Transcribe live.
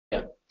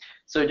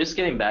So just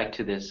getting back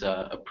to this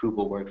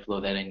approval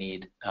workflow that I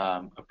need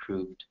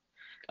approved.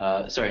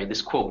 Sorry,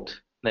 this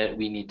quote that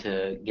we need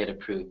to get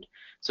approved.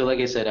 So like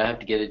I said, I have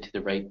to get it to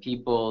the right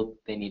people.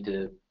 They need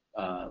to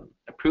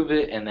approve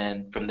it, and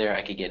then from there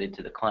I could get it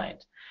to the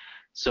client.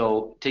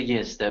 So taking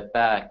a step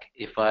back,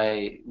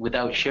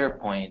 without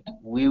SharePoint,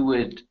 we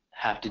would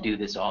have to do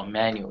this all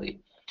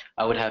manually.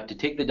 I would have to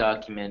take the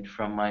document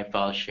from my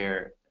file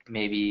share,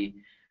 maybe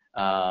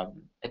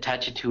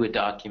attach it to a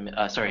document,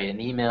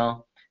 an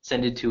email,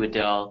 send it to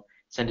Adele,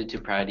 send it to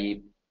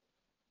Pradeep,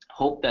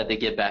 hope that they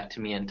get back to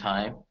me in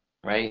time,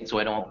 right? So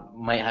I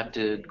might have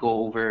to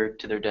go over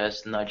to their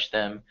desk, nudge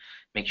them,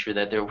 make sure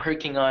that they're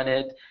working on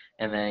it,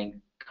 and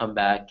then come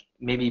back,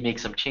 maybe make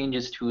some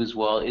changes too as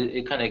well.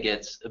 It kind of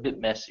gets a bit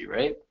messy,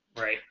 right?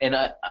 Right. And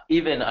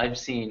I've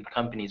seen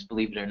companies,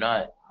 believe it or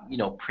not,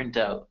 print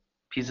out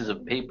pieces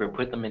of paper,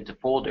 put them into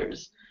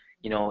folders,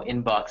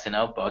 inbox and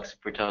outbox. If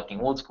we're talking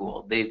old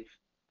school,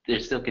 they're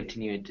still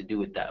continuing to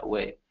do it that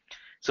way.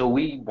 So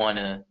we want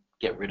to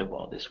get rid of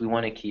all this. We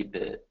want to keep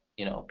it,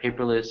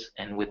 paperless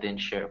and within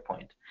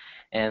SharePoint.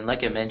 And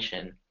like I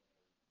mentioned,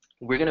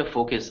 we're going to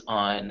focus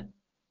on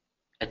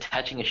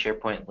attaching a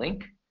SharePoint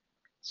link,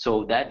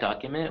 so that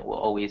document will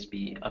always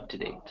be up to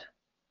date,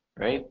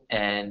 right?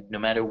 And no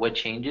matter what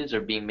changes are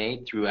being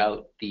made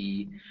throughout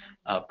the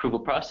approval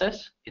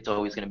process, it's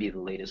always going to be the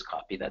latest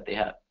copy that they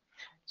have.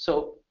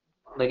 So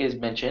like I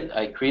mentioned,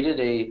 I created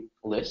a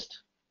list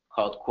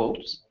called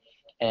quotes,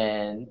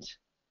 and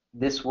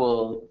this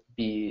will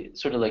be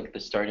sort of like the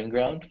starting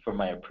ground for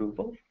my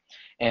approval.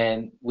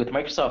 And with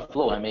Microsoft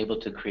Flow, I'm able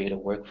to create a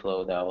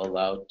workflow that will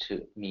allow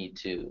me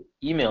to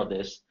email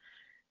this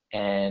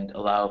and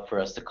allow for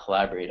us to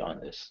collaborate on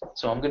this.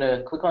 So I'm going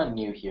to click on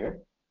New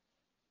here,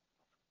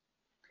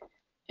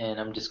 and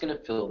I'm just going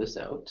to fill this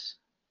out.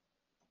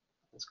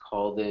 Let's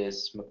call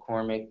this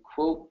McCormick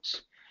quote.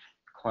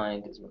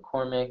 Client is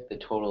McCormick, the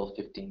total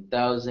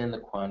 15,000, the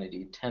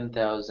quantity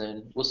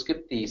 10,000. We'll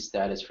skip the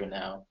status for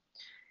now.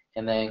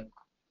 And then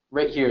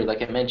right here,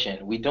 like I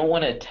mentioned, we don't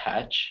want to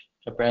attach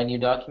a brand new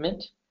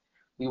document.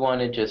 We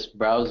want to just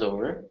browse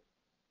over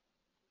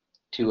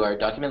to our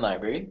document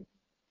library.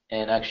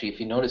 And actually, if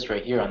you notice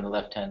right here on the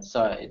left-hand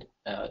side,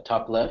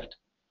 top left,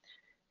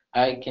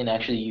 I can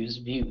actually use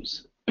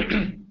views.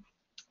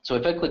 So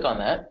if I click on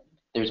that,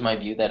 there's my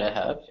view that I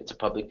have. It's a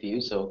public view,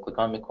 so click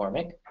on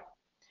McCormick.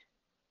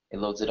 It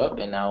loads it up,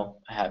 and now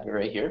I have it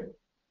right here.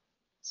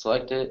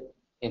 Select it,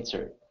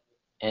 insert.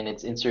 And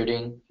it's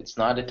inserting, it's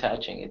not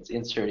attaching, it's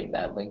inserting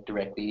that link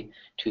directly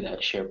to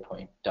that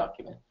SharePoint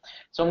document.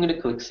 So I'm going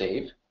to click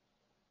Save,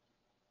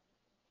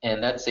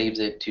 and that saves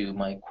it to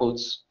my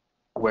quotes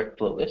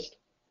workflow list,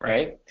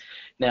 right?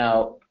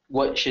 Now,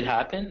 what should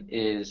happen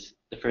is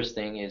the first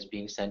thing is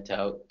being sent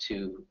out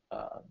to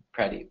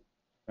Pradeep,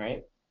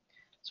 right?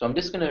 So I'm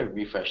just going to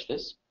refresh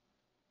this.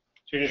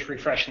 So you're just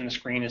refreshing the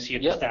screen to see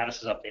if the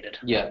status is updated.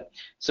 Yeah.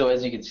 So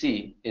as you can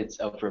see,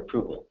 it's out for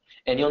approval.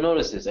 And you'll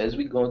notice this, as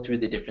we go through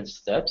the different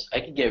steps,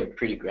 I can get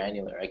pretty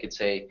granular. I could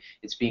say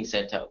it's being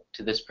sent out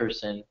to this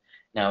person,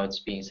 now it's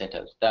being sent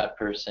out to that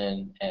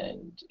person,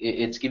 and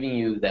it's giving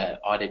you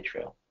that audit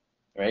trail,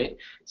 right?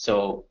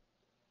 So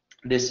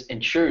this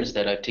ensures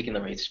that I've taken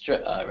the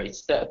right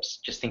steps,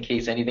 just in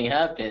case anything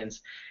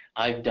happens,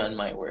 I've done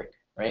my work,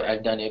 right?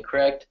 I've done it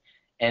correct.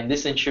 And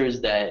this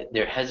ensures that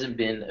there hasn't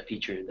been a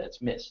feature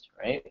that's missed,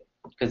 right?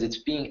 Because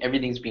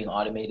everything's being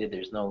automated.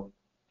 There's no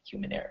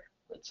human error,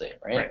 let's say,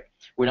 right?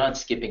 We're not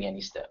skipping any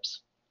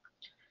steps.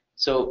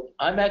 So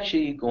I'm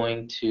actually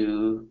going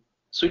to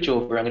switch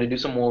over. I'm going to do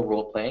some more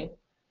role playing.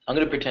 I'm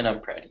going to pretend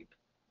I'm Pradeep.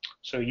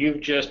 So you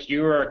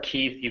are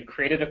Keith. You've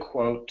created a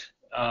quote.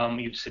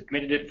 You've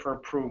submitted it for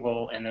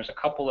approval, and there's a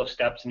couple of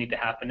steps that need to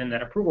happen in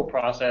that approval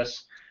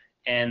process.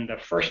 And the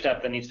first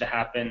step that needs to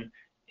happen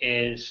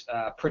is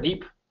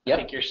Pradeep. I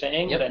think you're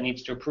saying that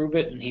needs to approve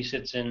it, and he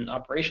sits in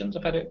operations.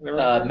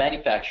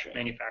 Manufacturing.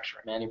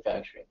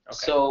 Okay.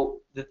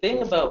 So the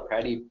thing about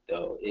Pradeep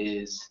though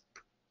is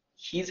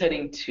he's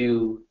heading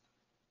to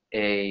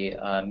a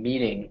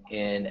meeting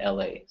in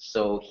LA,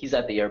 so he's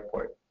at the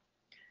airport.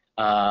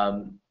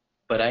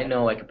 But I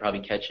know I could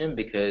probably catch him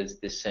because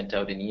this sent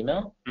out an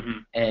email,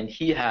 and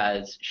he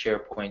has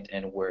SharePoint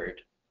and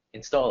Word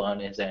installed on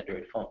his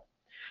Android phone.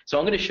 So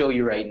I'm going to show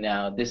you right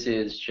now. This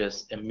is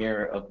just a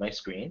mirror of my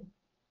screen.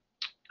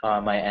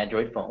 My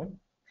Android phone,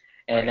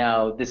 and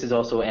now this is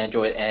also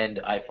Android and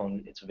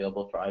iPhone. It's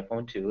available for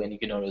iPhone too, and you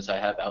can notice I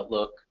have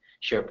Outlook,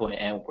 SharePoint,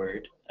 and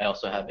Word. I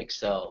also have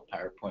Excel,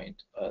 PowerPoint,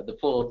 the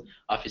full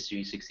Office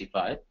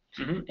 365,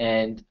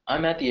 and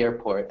I'm at the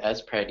airport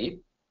as Pradeep.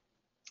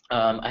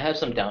 I have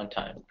some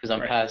downtime because I'm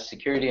past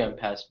security, I'm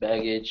past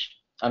baggage.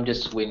 I'm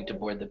just waiting to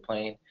board the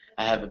plane.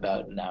 I have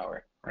about an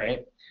hour,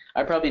 right?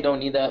 I probably don't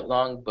need that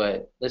long,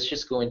 but let's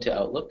just go into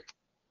Outlook.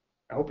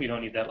 I hope you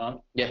don't need that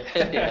long.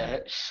 Yeah.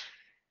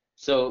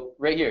 So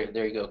right here,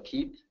 there you go.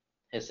 Keith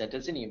has sent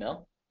us an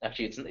email.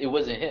 Actually, it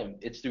wasn't him.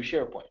 It's through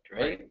SharePoint,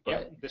 right?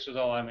 This was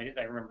all I made.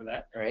 I remember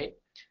that. Right.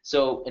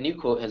 So a new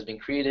quote has been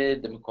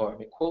created, the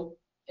McCormick quote.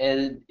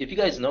 And if you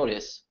guys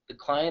notice, the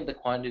client, the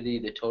quantity,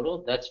 the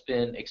total, that's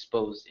been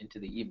exposed into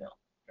the email,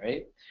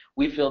 right?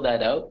 We fill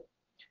that out.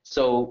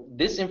 So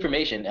this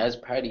information, as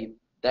Patty,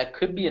 that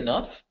could be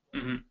enough,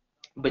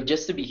 but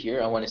just to be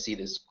here, I want to see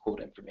this quote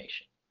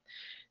information.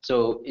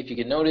 So if you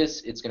can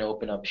notice, it's going to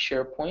open up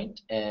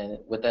SharePoint, and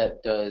what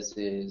that does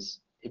is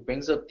it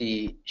brings up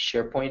the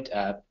SharePoint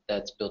app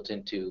that's built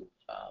into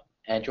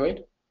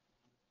Android.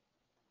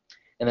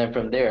 And then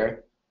from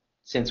there,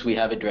 since we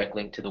have a direct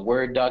link to the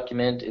Word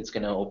document, it's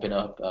going to open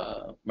up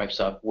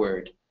Microsoft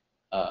Word,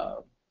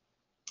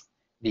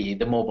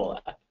 the mobile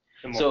app.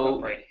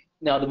 Right.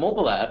 Now the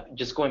mobile app,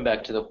 just going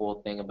back to the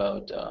whole thing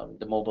about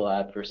the mobile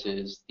app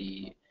versus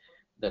the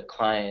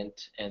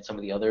client and some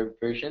of the other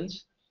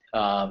versions,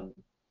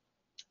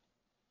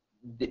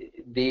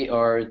 they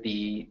are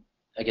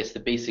I guess the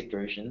basic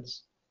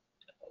versions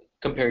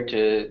compared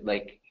to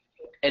like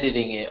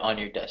editing it on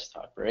your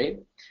desktop, right?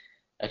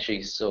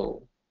 Actually,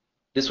 so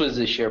this was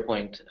a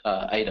SharePoint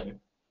item,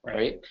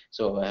 right?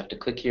 So I have to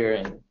click here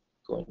and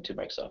go into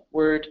Microsoft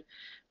Word,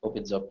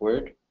 opens up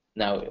Word.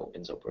 Now it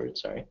opens up Word,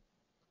 sorry.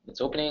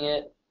 It's opening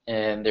it,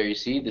 and there you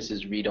see, this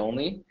is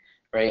read-only,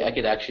 right? I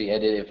could actually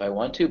edit if I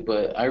want to,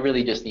 but I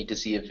really just need to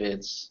see if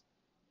it's,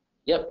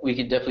 yep, we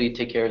could definitely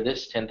take care of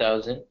this,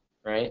 10,000,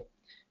 right?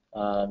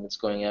 It's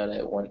going out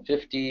at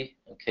 150.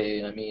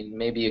 Okay, I mean,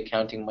 maybe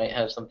accounting might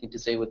have something to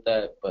say with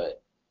that,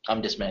 but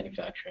I'm just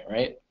manufacturing,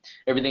 right?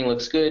 Everything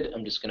looks good.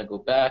 I'm just going to go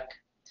back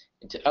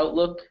into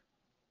Outlook,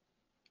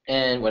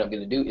 and what I'm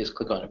going to do is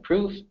click on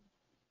Approve,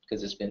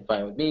 because it's been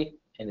fine with me,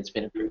 and it's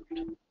been approved.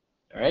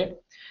 All right?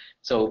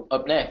 So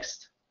up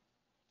next,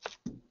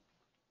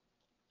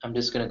 I'm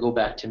just going to go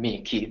back to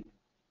me, Keith.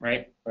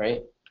 Right?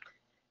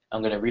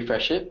 I'm going to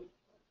refresh it.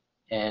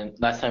 And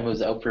last time it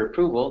was out for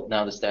approval.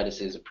 Now the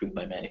status is approved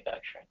by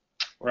manufacturing.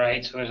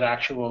 Right. So there's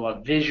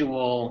a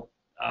visual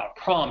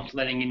prompt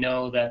letting you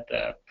know that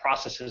the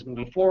process is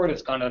moving forward.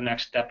 It's gone to the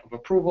next step of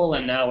approval,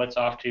 and now it's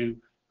off to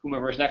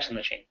whomever is next in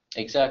the chain.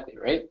 Exactly.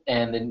 Right.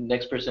 And the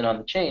next person on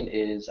the chain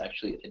is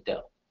actually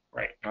Adele.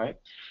 Right. All right.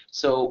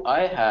 So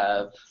I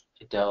have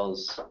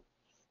Adele's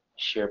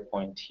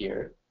SharePoint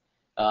here.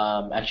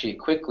 Actually,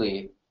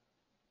 quickly,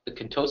 the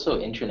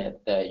Contoso intranet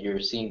that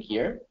you're seeing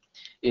here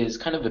is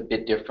kind of a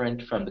bit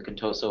different from the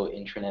Contoso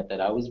intranet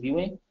that I was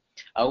viewing.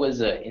 I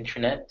was an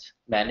intranet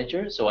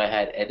manager, so I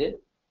had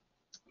edit,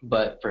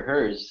 but for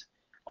hers,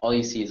 all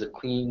you see is a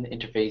clean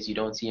interface. You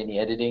don't see any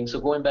editing. So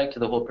going back to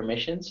the whole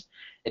permissions,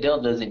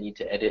 Adele doesn't need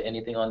to edit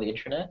anything on the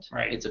intranet.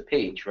 Right. It's a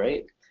page,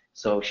 right?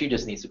 So she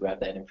just needs to grab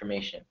that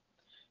information.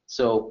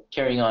 So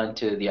carrying on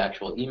to the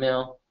actual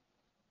email,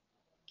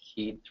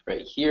 Keith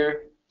right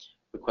here,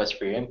 request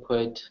for your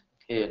input.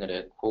 Okay, I'm going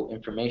to quote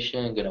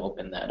information. I'm going to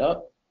open that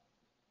up.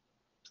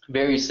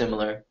 Very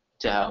similar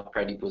to how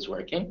Pradeep was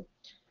working.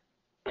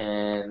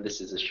 And this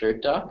is a Share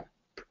doc.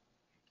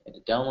 And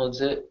it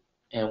downloads it.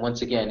 And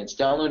once again, it's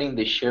downloading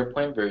the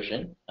SharePoint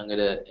version. I'm going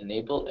to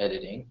enable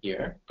editing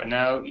here. But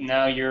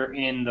now you're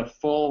in the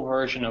full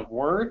version of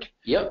Word.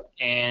 Yep.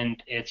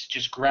 And it's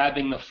just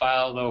grabbing the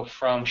file, though,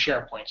 from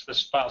SharePoint. So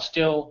this file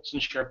still is in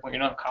SharePoint. You're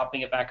not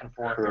copying it back and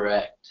forth.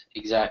 Correct.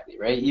 Exactly,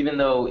 right? Even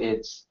though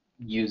it's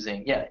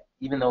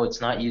even though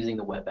it's not using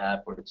the web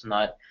app or it's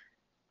not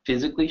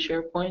physically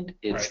SharePoint,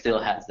 it still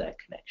has that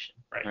connection,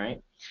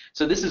 right?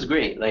 So this is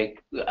great.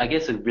 Like, I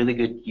guess a really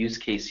good use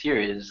case here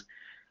is,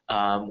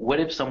 what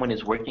if someone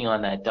is working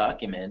on that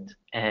document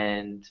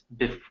and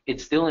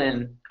it's still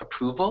in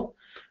approval,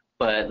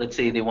 but let's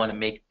say they want to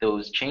make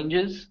those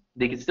changes,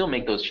 they can still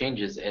make those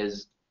changes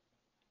as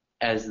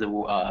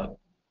the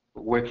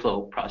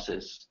workflow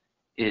process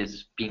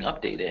is being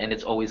updated, and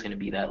it's always going to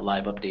be that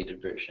live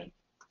updated version.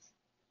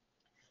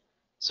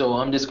 So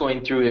I'm just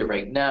going through it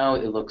right now.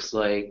 It looks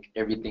like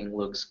everything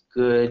looks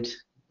good.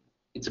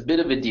 It's a bit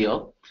of a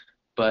deal,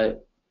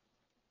 but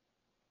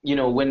you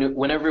know,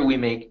 whenever we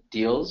make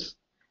deals,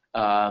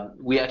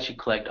 we actually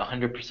collect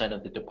 100%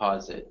 of the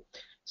deposit.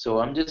 So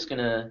I'm just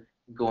gonna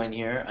go in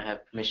here. I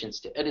have permissions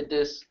to edit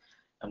this.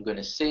 I'm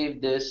gonna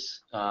save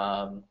this,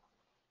 close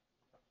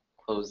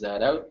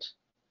that out,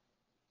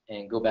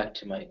 and go back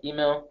to my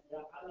email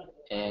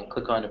and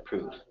click on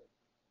approve.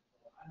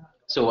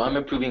 So I'm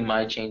approving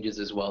my changes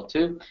as well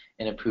too,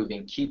 and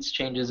approving Keith's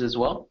changes as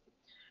well,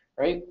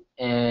 right?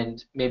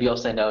 And maybe I'll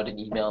send out an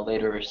email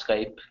later or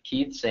Skype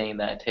Keith saying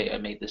that, hey, I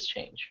made this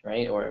change,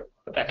 right? Or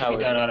but that can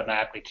be done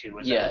automatically too.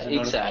 Yeah,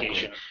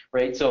 exactly.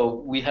 Right.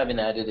 So we haven't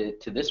added it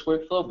to this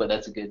workflow, but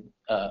that's a good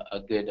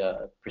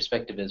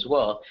perspective as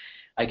well.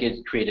 I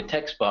could create a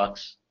text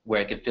box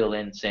where I could fill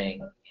in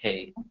saying,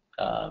 hey,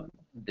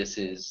 this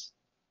is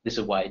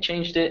why I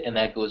changed it, and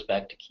that goes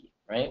back to Keith,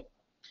 right?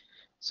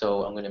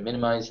 So I'm going to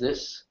minimize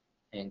this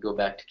and go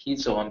back to Keith.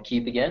 So I'm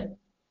Keith again,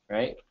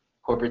 right?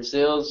 Corporate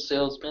sales,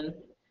 salesman,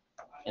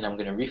 and I'm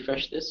going to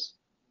refresh this.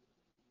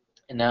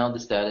 And now the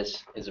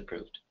status is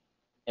approved.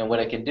 And what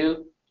I can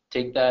do,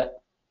 take that,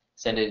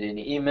 send it in an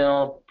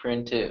email,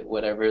 print it,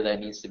 whatever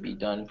that needs to be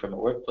done from a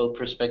workflow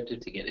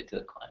perspective to get it to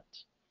the client.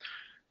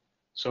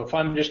 So if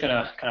I'm just going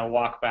to kind of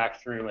walk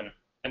back through and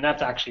And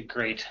that's actually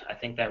great. I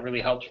think that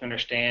really helps you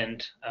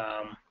understand,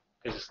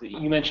 because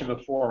you mentioned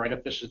before, right,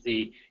 if this was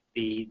the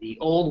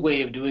old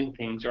way of doing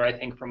things, or I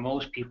think for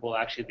most people,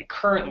 actually the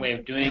current way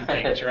of doing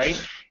things,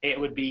 right, it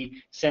would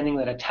be sending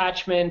that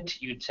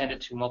attachment, you'd send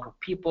it to multiple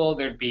people,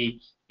 there'd be,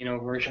 you know,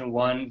 version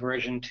 1,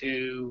 version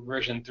 2,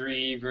 version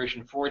 3,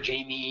 version 4,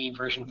 Jamie,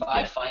 version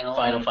 5, final,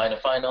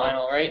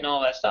 right, and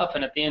all that stuff,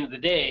 and at the end of the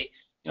day,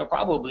 you know,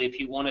 probably if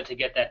you wanted to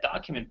get that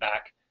document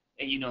back,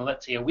 you know,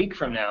 let's say a week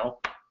from now,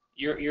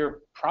 you're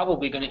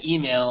probably going to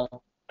email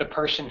the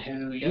person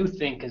who you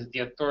think is the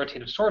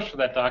authoritative source for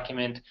that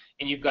document,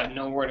 and you've got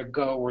nowhere to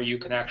go where you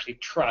can actually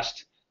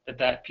trust that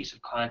that piece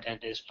of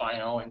content is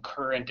final and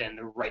current and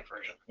the right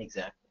version.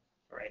 Exactly.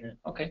 Right.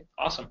 Okay.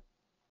 Awesome.